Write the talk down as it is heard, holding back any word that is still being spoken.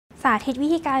สาธิตวิ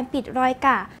ธีการปิดรอยก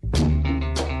ะ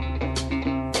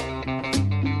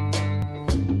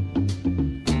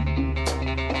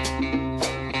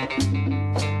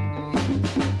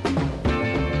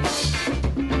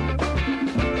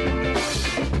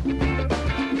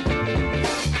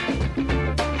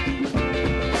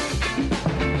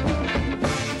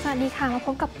มา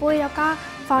พบกับปุ้ยแล้วก็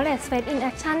Flawless Face in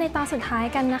Action ในตอนสุดท้าย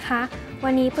กันนะคะวั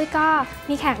นนี้ปุ้ยก็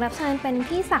มีแขกรับเชิญเป็น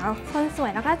พี่สาวคนสว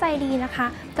ยแล้วก็ใจดีนะคะ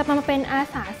จะมาเป็นอา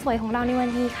สาสวยของเราในวัน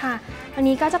นี้ค่ะวัน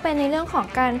นี้ก็จะเป็นในเรื่องของ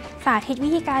การสาธิตวิ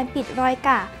ธีการปิดรอยก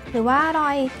ะหรือว่ารอ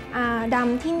ยด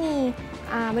ำที่มี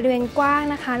บริเวณกว้าง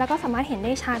นะคะแล้วก็สามารถเห็นไ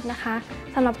ด้ชัดนะคะ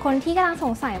สำหรับคนที่กำลังส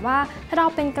งสัยว่าถ้าเรา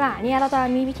เป็นกระเนี่ยเราจะ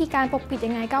มีวิธีการปกปิด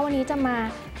ยังไงก็วันนี้จะมา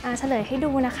เฉลยให้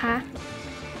ดูนะคะ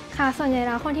ค่ะส่วนใหญ่แ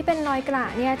ล้วคนที่เป็นรอยกระ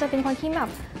เนี่ยจะเป็นคนที่แบบ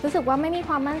รู้สึกว่าไม่มีค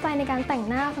วามมั่นใจในการแต่ง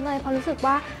หน้าเลยเพราะรู้สึก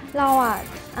ว่าเรา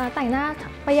แต่งหน้า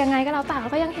ไปยังไงก็แล้วแต่เรา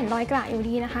ก็ยังเห็นรอยกระอยู่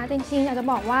ดีนะคะจริงๆอยากจะ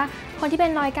บอกว่าคนที่เป็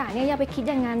นรอยกระเนี่ยอย่าไปคิด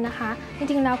อย่างนั้นนะคะจ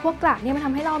ริงๆแล้วพวกกระเนี่ยมันท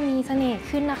ำให้เรามีเสน่ห์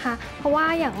ขึ้นนะคะเพราะว่า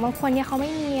อย่างบางคนเนี่ยเขาไ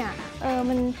ม่มี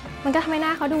มันก็ทำให้หน้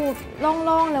าเขาดูโ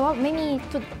ล่งๆเลยว่าไม่มี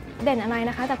จุดเด่นอะไร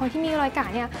นะคะแต่คนที่มีรอยกระ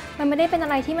เนี่ยมันไม่ได้เป็นอะ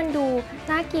ไรที่มันดู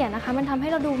น่าเกลียดนะคะมันทำให้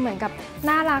เราดูเหมือนกับ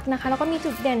น่ารักนะคะแล้วก็มี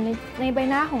จุดเด่นในใบ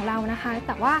หน้าของเรานะคะแ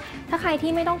ต่ว่าถ้าใคร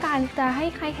ที่ไม่ต้องการจะให้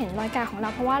ใครเห็นรอยกระของเรา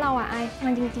เพราะว่าเราอายมั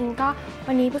นจริงๆก็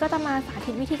วันนี้ก็จะมาสา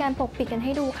ธิตวิธีการปกปิดกันใ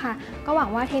ห้ดูค่ะก็หวัง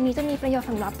ว่าเทปนี้จะมีประโยชน์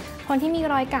สำหรับคนที่มี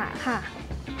รอยกระค่ะ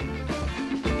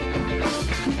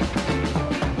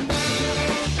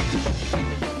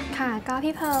ค่ะก็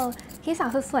พี่เพร์ลพี่สาว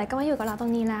สุดสวยก็มาอยู่กับเราตร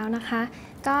งนี้แล้วนะคะ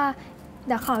ก็เ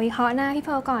ดี๋ยวขอวิเคราะห์หน้าพี่เพ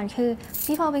ร์ลก่อนคือ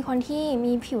พี่เพร์ลเป็นคนที่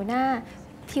มีผิวหน้า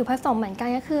ผิวผสมเหมือนกัน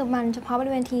ก็คือมันเฉพาะบ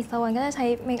ริเวณ T zone ก็จะใช้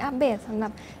เมคอัพเบสสำหรั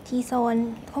บ T zone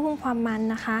ควบคุมความมัน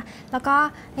นะคะแล้วก็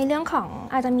ในเรื่องของ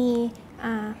อาจจะมี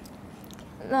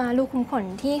รูขุมขน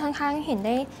ที่ค่อนข้างเห็นไ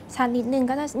ด้ชัดนิดนึง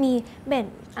ก็จะมีเบส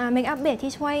เมคอัพเบส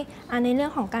ที่ช่วยในเรื่อ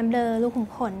งของการเบลอรูขุม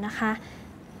ขนนะคะ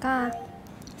ก็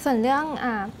ส่วนเรื่อง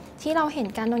ที่เราเห็น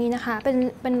กันตรงนี้นะคะ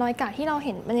เป็นรอยกระที่เราเ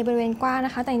ห็นในบริเวณกว้างน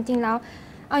ะคะแต่จริงๆแล้ว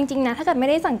เอาจริงๆนะถ้าเกิดไม่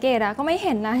ได้สังเกตก็ไม่เ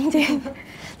ห็นนะจริง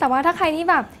ๆแต่ว่าถ้าใครที่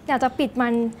แบบอยากจะปิดมั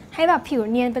นให้แบบผิว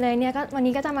เนียนไปเลยเนี่ยก็วัน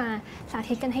นี้ก็จะมาสา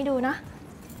ธิตกันให้ดูเนาะ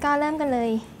ก็เริ่มกันเลย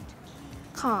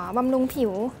ขอบำรุงผิ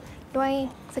วด้วย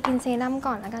สกินเซรั่ม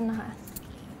ก่อนแล้วกันนะคะ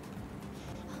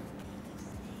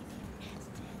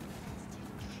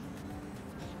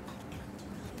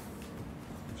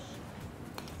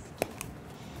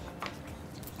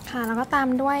ค่ะแล้วก็ตาม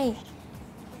ด้วย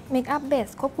เมคอัพเบส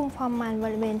ควบคุมความมันบ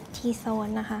ริเวณ T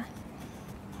zone นะคะ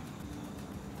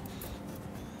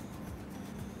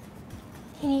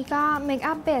ทีนี้ก็เมค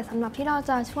อัพเบสสำหรับที่เรา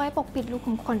จะช่วยปกปิดรู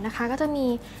ขุมขนนะคะก็จะมี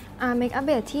เมคอัพเ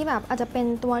บสที่แบบอาจจะเป็น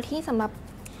ตัวที่สำหรับ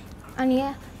อัน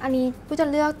นี้ผู้จะ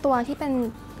เลือกตัวที่เป็น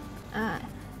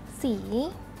สี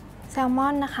แซลม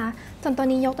อนนะคะส่วนตัว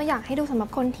นี้ยกตัวอย่างให้ดูสำหรับ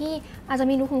คนที่อาจจะ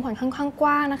มีรูขุมขนค่อนข้างก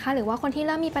ว้างนะคะหรือว่าคนที่เ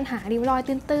ริ่มมีปัญหาริ้วรอย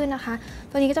ตื้นๆนะคะ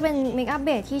ตัวนี้ก็จะเป็นเมคอัพเบ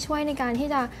สที่ช่วยในการที่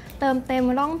จะเติมเต็ม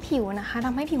ร่องผิวนะคะท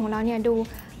ำให้ผิวของเราเนี่ยดู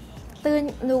ตื้น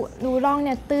ดูร่องเ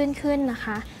นี่ยตื้นขึ้นนะค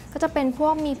ะก็จะเป็น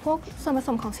มีพวกส่วนผส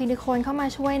มของซิลิโคนเข้ามา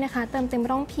ช่วยนะคะเติมเต็ม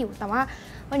ร่องผิวแต่ว่า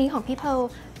วันนี้ของพี่เพร์ล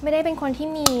ไม่ได้เป็นคนที่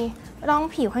มีร่อง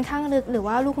ผิวค่อนข้างลึกหรือ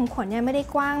ว่ารูขุมขนเนี่ยไม่ได้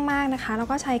กว้างมากนะคะแล้ว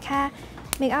ก็ใช้แค่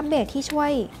เมคอัพเบสที่ช่ว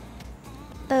ย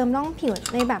เติมร่องผิว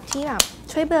ในแบบที่แบบ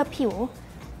ช่วยเบลอผิว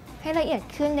ให้ละเอียด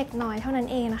ขึ้นเล็กน้อยเท่านั้น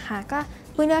เองนะคะก็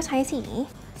ปุ้ยเลือกใช้สี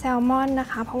แซลมอนนะ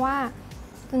คะเพราะว่า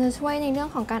มันจะช่วยในเรื่อง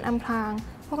ของการอำพราง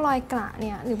พวกรอยกระเ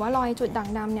นี่ยหรือว่ารอยจุดด่าง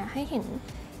ดำเนี่ยให้เห็น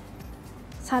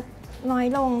ชัดน้อย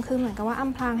ลงคือเหมือนกับว่าอ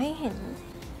ำพรางให้เห็น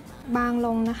บางล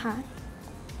งนะคะ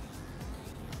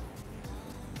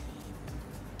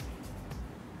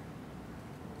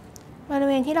บริเ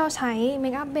วณที่เราใช้เม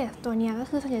คอัพเบสตัวนี้ก็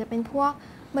คือส่วนใหญ่จะเป็นพวก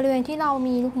บริเวณที่เรา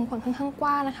มีรูขุมขนค่อนข้างก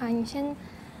ว้างนะคะอย่างเช่น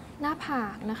หน้าผา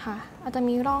กนะคะอาจจะ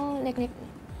มีร่องเล็ก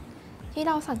ๆที่เ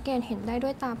ราสังเกตเห็นได้ด้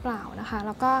วยตาเปล่านะคะแ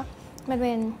ล้วก็บริเว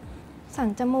ณสัน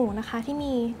จมูกนะคะ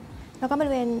แล้วก็บ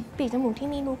ริเวณปีกจมูกที่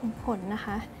มีรูขุมขนนะค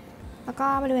ะแล้วก็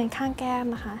บริเวณข้างแก้ม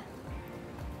นะคะ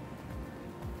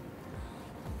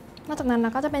นอกจากนั้นเรา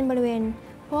ก็จะเป็นบริเวณ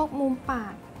พวกมุมปา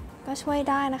กก็ช่วย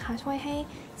ได้นะคะช่วยให้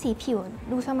สีผิว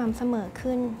ดูสม่ำเสมอ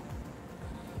ขึ้น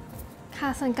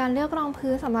ค่ะส่วนการเลือกรอง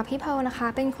พื้นสำหรับพี่เพร์ลนะคะ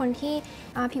เป็นคนที่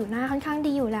ผิวหน้าค่อนข้าง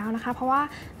ดีอยู่แล้วนะคะเพราะว่า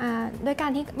ด้วยกา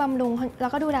รที่บำรุงแล้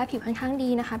วก็ดูแลผิวค่อนข้างดี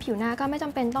นะคะผิวหน้าก็ไม่จ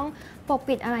ำเป็นต้องปก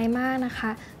ปิดอะไรมากนะคะ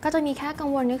ก็จะมีแค่กัง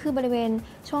วลก็คือบริเวณ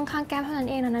ช่วงข้างแก้มเท่านั้น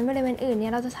เองดังนั้นบริเวณอื่นเนี่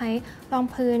ยเราจะใช้รอง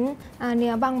พื้นเ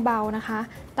นื้อบางเบานะคะ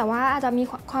แต่ว่าอาจจะมี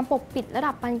ความปกปิดระ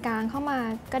ดับปานกลางเข้ามา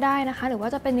ก็ได้นะคะหรือว่า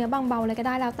จะเป็นเนื้อบางเบาเลยก็ไ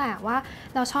ด้แล้วแต่ว่า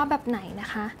เราชอบแบบไหนน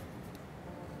ะคะ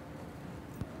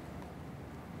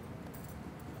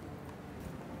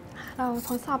เราท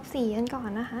ดสอบสีกันก่อน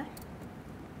นะคะ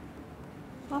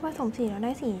ว่าผสมสีแล้วไ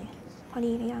ด้สีพอ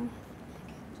ดีหรือยัง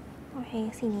โอเค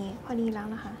สีนี้พอดีแล้ว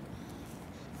นะคะ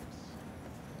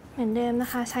เหมือนเดิมนะ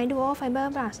คะใช้ Duo Fiber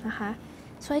Brush นะคะ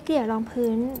ช่วยเกลี่ยรอง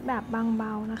พื้นแบบบางเบ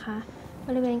านะคะบ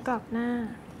ริเวณกรอบหน้า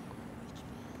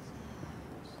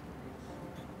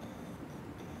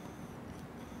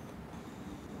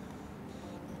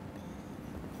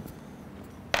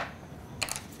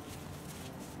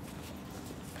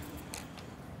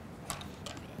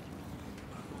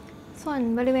ส่วน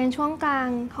บริเวณช่วงกลาง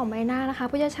ของใบหน้านะคะ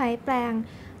ผู้จะใช้แปรง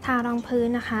ทารองพื้น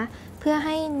นะคะเพื่อใ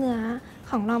ห้เนื้อ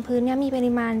ของรองพื้นเนี่ยมีป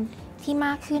ริมาณที่ม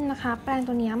ากขึ้นนะคะแปรง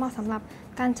ตัวนี้เหมาะสำหรับ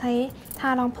การใช้ทา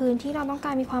รองพื้นที่เราต้องก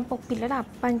ารมีความปกปิดระดับ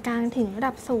ปานกลางถึงระ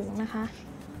ดับสูงนะคะ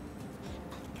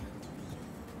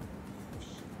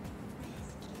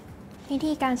วิ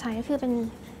ธีการใช้ก็คือเป็น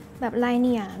แบบไลเ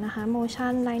นียร์นะคะ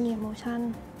ไลเนียร์โมชั่น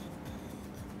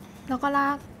แล้วก็ลา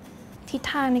กทิศ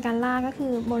ทางในการลากก็คื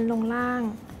อบนลงล่าง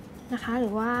นะคะหรื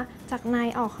อว่าจากใน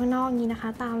ออกข้างนอกนี้นะคะ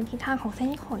ตามทิศทางของเส้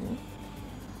นขน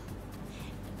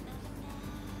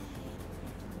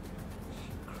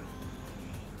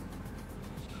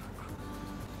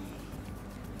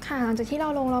ค่ะหลังจากที่เรา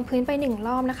ลงรองพื้นไป1 ร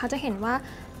อบนะคะจะเห็นว่า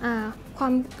ค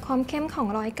วามเข้มของ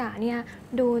รอยกะเนี่ย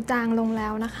ดูจางลงแล้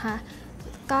วนะคะ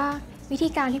ก็วิธี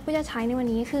การที่ปุ้ยจะใช้ในวัน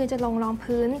นี้คือจะลงรอง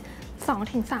พื้น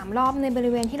 2-3 รอบในบ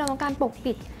ริเวณที่เราต้องการปก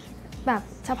ปิดแบบ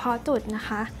เฉพาะจุดนะ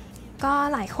คะก็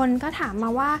หลายคนก็ถามมา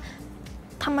ว่า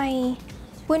ทำไม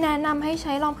ปุ้ยแนะนำให้ใ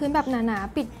ช้รองพื้นแบบหนา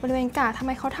ๆปิดบริเวณกะทำไ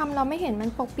มเขาทำเราไม่เห็นมัน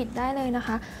ปกปิดได้เลยนะค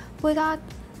ะปุ้ยก็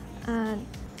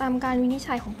ตามการวินิจ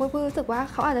ฉัยของปุ้ยรู้สึกว่า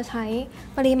เขาอาจจะใช้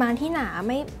ปริมาณที่หนาไ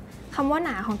ม่คำว่าหน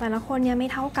าของแต่ละคนเนี่ยไม่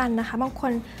เท่ากันนะคะบางค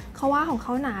นเขาว่าของเข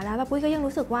าหนาแล้วแต่ปุ้ยก็ยัง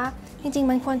รู้สึกว่าจริงๆ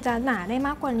มันควรจะหนาได้ม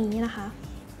ากกว่านี้นะคะ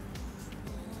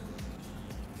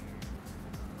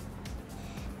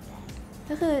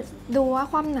ก็คือดูว่า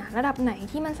ความหนาระดับไหน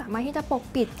ที่มันสามารถที่จะปก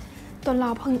ปิดจนเรา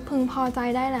พึงพอใจ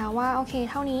ได้แล้วว่าโอเค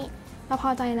เท่านี้เราพอ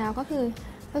ใจแล้วก็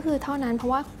คือเท่านั้นเพรา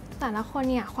ะว่าแต่ละคน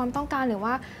เนี่ยความต้องการหรือ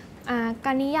ว่าก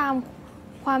ารนิยาม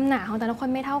ความหนาของแต่ละคน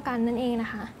ไม่เท่ากันนั่นเองนะ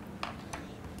คะ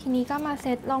ทีนี้ก็มาเซ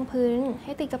ตรองพื้นใ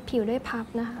ห้ติดกับผิวด้วยพับ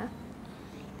นะคะ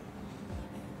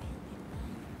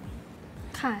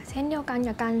ค่ะเช่นเดียวกัน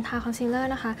กับการทาคอนซีลเลอร์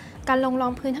นะคะการลงรอ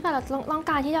งพื้นถ้าเกิดเราต้อง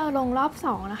การที่จะลงรอบ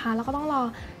2นะคะแล้วก็ต้องรอ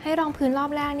ให้รองพื้นรอ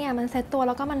บแรกเนี่ยมันเซตตัวแ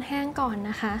ล้วก็มันแห้งก่อน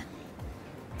นะคะ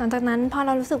หลังจากนั้นพอเร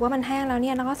ารู้สึกว่ามันแห้งแล้วเ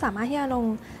นี่ยเราก็สามารถที่จะลง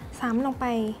ซ้ำลงไป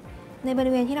ในบ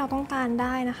ริเวณที่เราต้องการไ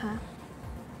ด้นะคะ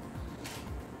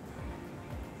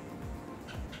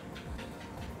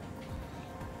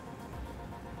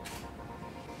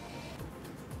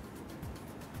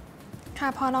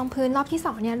ค่ะพอรองพื้นรอบที่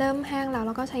2เนี่ยเริ่มแห้งแล้วเ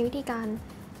ราก็ใช้วิธีการ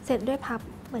เซตด้วยพับ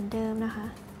เหมือนเดิมนะคะ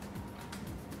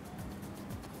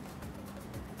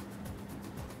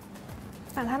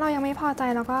แต่ถ้าเรายังไม่พอใจ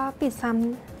เราก็ปิดซ้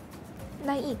ำไ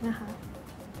ด้อีกนะคะ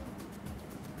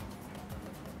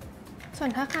ส่วน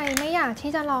ถ้าใครไม่อยาก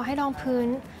ที่จะรอให้รองพื้น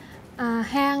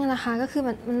แห้งนะคะก็คือ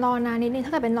มันรอนานนิดนึงถ้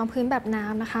าเกิดเป็นรองพื้นแบบน้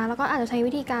ำนะคะแล้วก็อาจจะใช้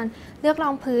วิธีการเลือกร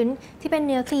องพื้นที่เป็นเ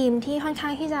นื้อครีมที่ค่อนข้า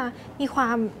งที่จะมีควา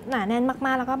มหนาแน่นม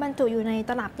ากๆแล้วก็บรรจุอยู่ใน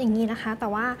ตลับอย่างนี้นะคะแต่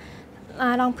ว่า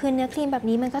รองพื้นเนื้อครีมแบบ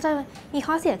นี้มันก็จะมี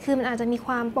ข้อเสียคือมันอาจจะมีค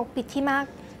วามปกปิดที่มาก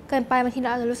เกินไปบางทีเรา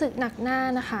อาจจะรู้สึกหนักหน้า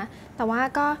นะคะแต่ว่า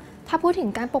ก็ถ้าพูดถึง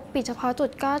การปกปิดเฉพาะจุด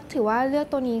ก็ถือว่าเลือก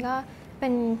ตัวนี้ก็เป็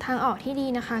นทางออกที่ดี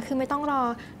นะคะคือไม่ต้องรอ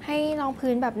ให้รอง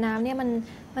พื้นแบบน้ำเนี่ย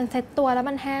มันเซ็ตตัวแล้ว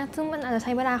มันแห้งซึ่งมันอาจจะใ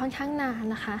ช้เวลาค่อนข้างนาน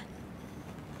นะคะ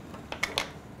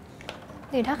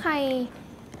หรือถ้าใคร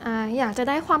อยากจะ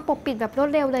ได้ความปกปิดแบบรวด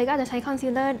เร็วเลยก็อาจจะใช้คอนซี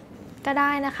ลเลอร์ก็ได้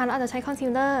นะคะเราอาจจะใช้คอนซี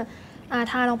ลเลอร์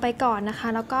ทาลงไปก่อนนะคะ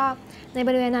แล้วก็ในบ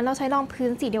ริเวณนั้นเราใช้รองพื้น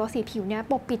สีเดียวกับสีผิวเนี่ย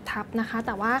ปกปิดทับนะคะแ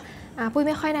ต่ว่าปุ้ยไ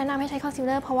ม่ค่อยแนะนำให้ใช้คอนซีลเ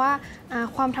ลอร์เพราะว่า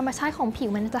ความธรรมชาติของผิว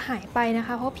มันจะหายไปนะค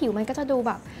ะเพราะผิวมันก็จะดูแ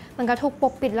บบมันก็ถูกป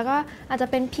กปิดแล้วก็อาจจะ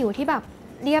เป็นผิวที่แบบ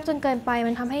เรียบจนเกินไป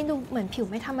มันทำให้ดูเหมือนผิว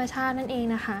ไม่ธรรมชาตินั่นเอง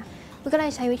นะคะปุ้ยก็เล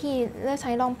ยใช้วิธีเลือกใ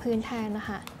ช้รองพื้นแทนนะค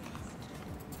ะ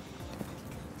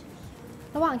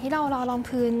ระหว่างที่เรารอรอง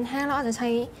พื้นแห้งเราอาจจะใช้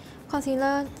คอนซีลเล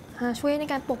อร์ช่วยใน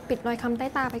การปกปิดรอยค้ำใต้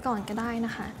ตาไปก่อนก็ได้น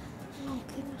ะคะลอง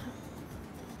ขึ้นนะคะ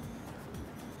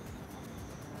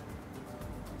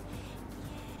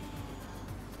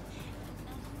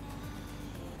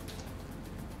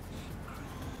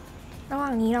ระหว่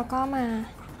างนี้เราก็มา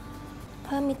เ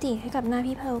พิ่มมิติให้กับหน้า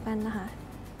พี่เพร์ลกันนะคะ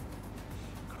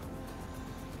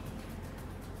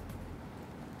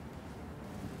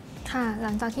ค่ะห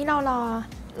ลังจากที่เรา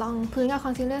รองพื้นกับค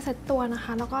อนซีลเลอร์เซตตัวนะค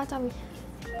ะแล้วก็จะ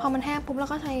พอมันแห้งปุ๊บเรา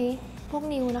ก็ใช้พวก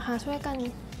นิ้วนะคะช่วยกัน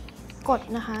กด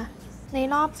นะคะใน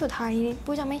รอบสุดท้าย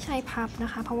ปุ้ยจะไม่ใช้พับน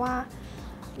ะคะเพราะว่า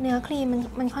เนื้อครีม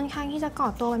มันค่อนข้างที่จะเกา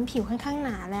ะตัวบนผิวค่อนข้างหน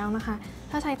าแล้วนะคะ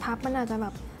ถ้าใช้พับมันอาจจะแบ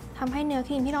บทำให้เนื้อค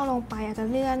รีมที่เราลงไปอาจจะ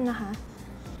เลื่อนนะคะ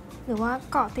หรือว่า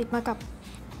เกาะติดมากับ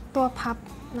ตัวพับ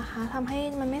นะคะทำให้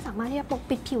มันไม่สามารถที่จะปก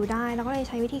ปิดผิวได้แล้วก็เลย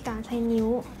ใช้วิธีการใช้นิ้ว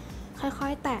ค่อ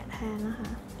ยๆแตะแทนนะคะ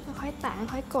ค่อยๆแตะ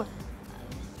ค่อยๆกด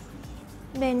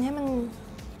เบนให้มัน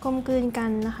กลมกลืนกั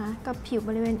นนะคะกับผิวบ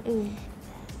ริเวณอื่น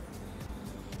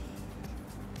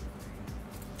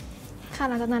ค่ะ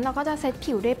หลังจากนั้นเราก็จะเซต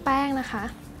ผิวด้วยแป้งนะคะ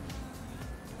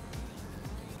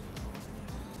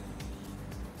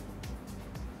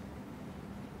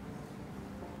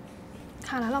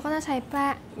ค่ะแล้วเราก็จะใช้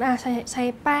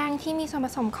แป้งที่มีส่วนผ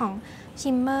สมของ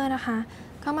ชิมเมอร์นะคะ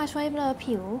ก็มาช่วยเบลอ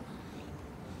ผิว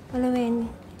บริเวณ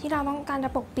ที่เราต้องการจะ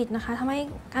ปกปิดนะคะทำให้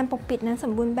การปกปิดนั้นส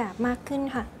มบูรณ์แบบมากขึ้น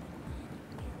ค่ะ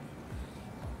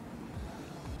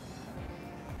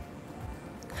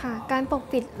การปก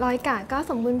ปิดรอยกากก็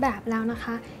สมบูรณ์แบบแล้วนะค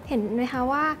ะเห็นไหมคะ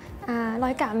ว่ารอ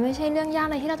ยกากมันไม่ใช่เรื่องยาก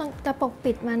เลยที่เราต้องจะปก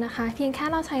ปิดมันนะคะเพียงแค่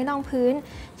เราใช้รองพื้น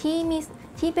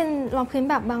ที่เป็นรองพื้น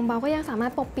แบบบางเบาก็ยังสามาร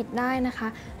ถปกปิดได้นะคะ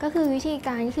ก็คือวิธีก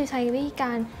ารก็คือใช้วิธีก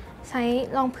ารใช้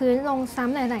รองพื้นลงซ้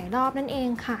ำหลายๆรอบนั่นเอง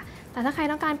ค่ะแต่ถ้าใคร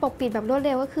ต้องการปกปิดแบบรวดเ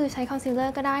ร็วก็คือใช้คอนซีลเลอ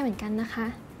ร์ก็ได้เหมือนกันนะคะ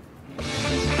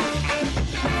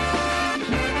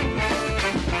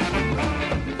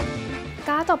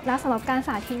ก็จบแล้วสำหรับการส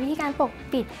าธิตวิธีการปก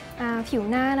ปิดผิว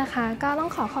หน้านะคะก็ต้อง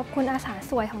ขอบคุณอาสา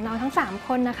สวยของเราทั้ง3ค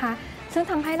นนะคะซึ่ง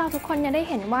ทำให้เราทุกคนได้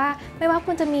เห็นว่าไม่ว่า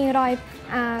คุณจะมีรอย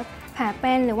แผลเ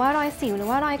ป็นหรือว่ารอยสิวหรือ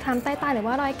ว่ารอยคล้ำใต้ตาหรือ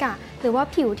ว่ารอยกระหรือว่า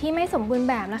ผิวที่ไม่สมบูรณ์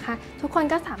แบบนะคะทุกคน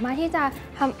ก็สามารถที่จะ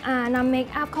นำเมค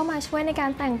อัพเข้ามาช่วยในกา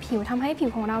รแต่งผิวทำให้ผิว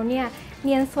ของเราเนี่ยเ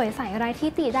นียนสวยใสไร้ที่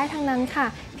ติได้ทั้งนั้นค่ะ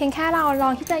เพียงแค่เราลอ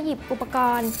งที่จะหยิบอุปก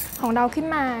รณ์ของเราขึ้น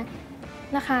มา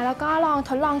นะคะแล้วก็ลองท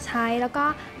ดลองใช้แล้วก็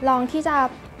ลองที่จะ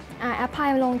แอพพลาย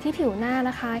ลงที่ผิวหน้า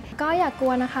นะคะก็อย่ากลั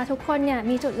วนะคะทุกคนเนี่ย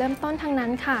มีจุดเริ่มต้นทั้งนั้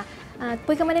นค่ะ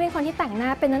ปุ้ยก็ไม่ได้เป็นคนที่แต่งหน้า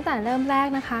เป็นตั้งแต่เริ่มแรก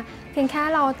นะคะเพียงแค่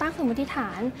เราตั้งสมมติฐา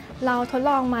นเราทด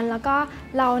ลองมันแล้วก็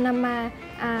เรานำมา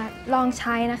ลองใ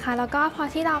ช้นะคะแล้วก็พ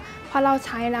อเราใ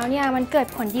ช้แล้วเนี่ยมันเกิด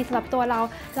ผลดีสำหรับตัวเรา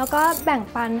แล้วก็แบ่ง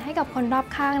ปันให้กับคนรอบ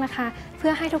ข้างนะคะเพื่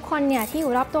อให้ทุกคนเนี่ยที่อ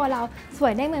ยู่รอบตัวเราสว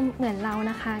ยได้เหมือนเรา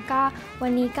นะคะก็วั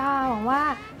นนี้ก็หวังว่า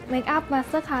Makeup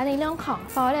Masterclass ในเรื่องของ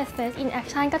Flawless Face in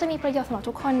Action ก็จะมีประโยชน์สำหรับ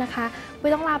ทุกคนนะคะปุ้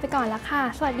ยต้องลาไปก่อนแล้วค่ะ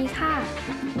สวัสดีค่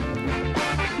ะ